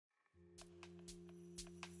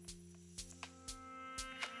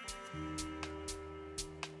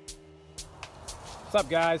What's up,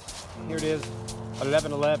 guys? Here it is,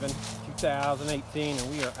 11/11/2018, and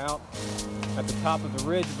we are out at the top of the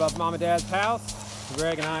ridge above Mom and Dad's house.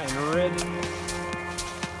 Greg and I and the ridge. It's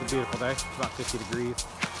a beautiful day. It's about 50 degrees.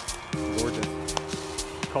 Gorgeous.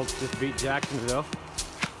 Colts just beat Jacksonville.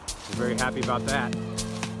 We're very happy about that.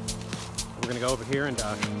 We're gonna go over here and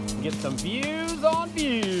get some views on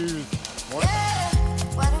views. Morning.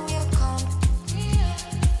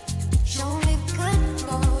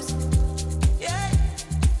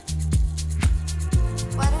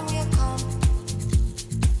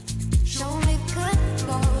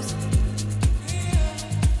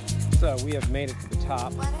 So we have made it to the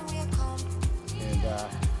top and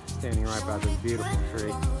standing right by this beautiful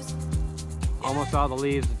tree. Almost all the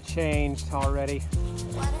leaves have changed already.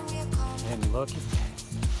 And look at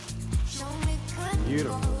this.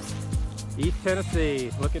 Beautiful. East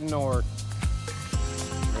Tennessee, looking north.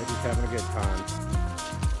 Reggie's having a good time.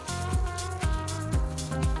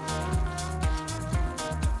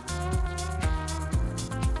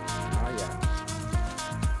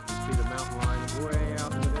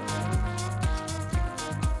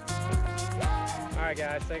 Alright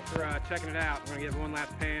guys, thanks for checking it out. We're going to give one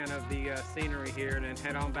last pan of the scenery here and then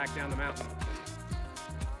head on back down the mountain.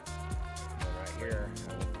 So right here,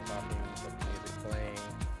 I will be talking, with the music playing.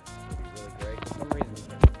 It'll be really great for some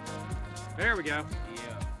reason. There we go.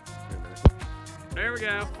 Yeah. There we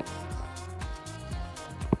go.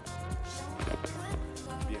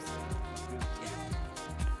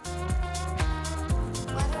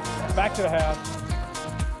 Back to the house.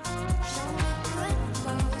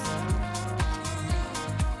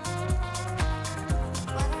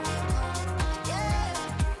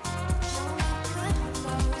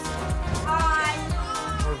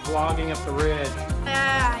 Vlogging up the ridge.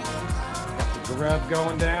 Got the grub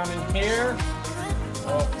going down in here.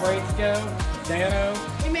 Oh, Fresco, Dano.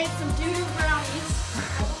 We made some doo-doo brownies.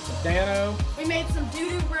 Dano. We made some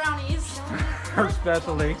doo-doo brownies. Her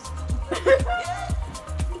specialty.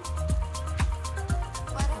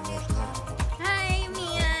 Hi,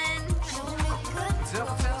 man. What's up?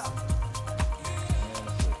 What's up?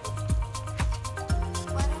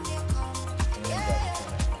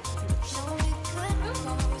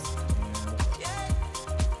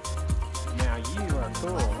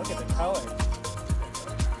 Cool, look at the color.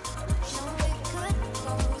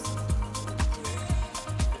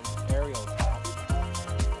 Aerial top.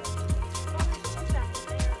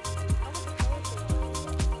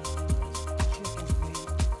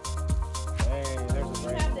 Hey, there's a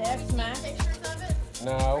break. You have the X-Max pictures of it?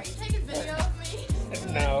 No. Are you taking video of me?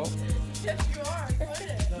 No. Yes, you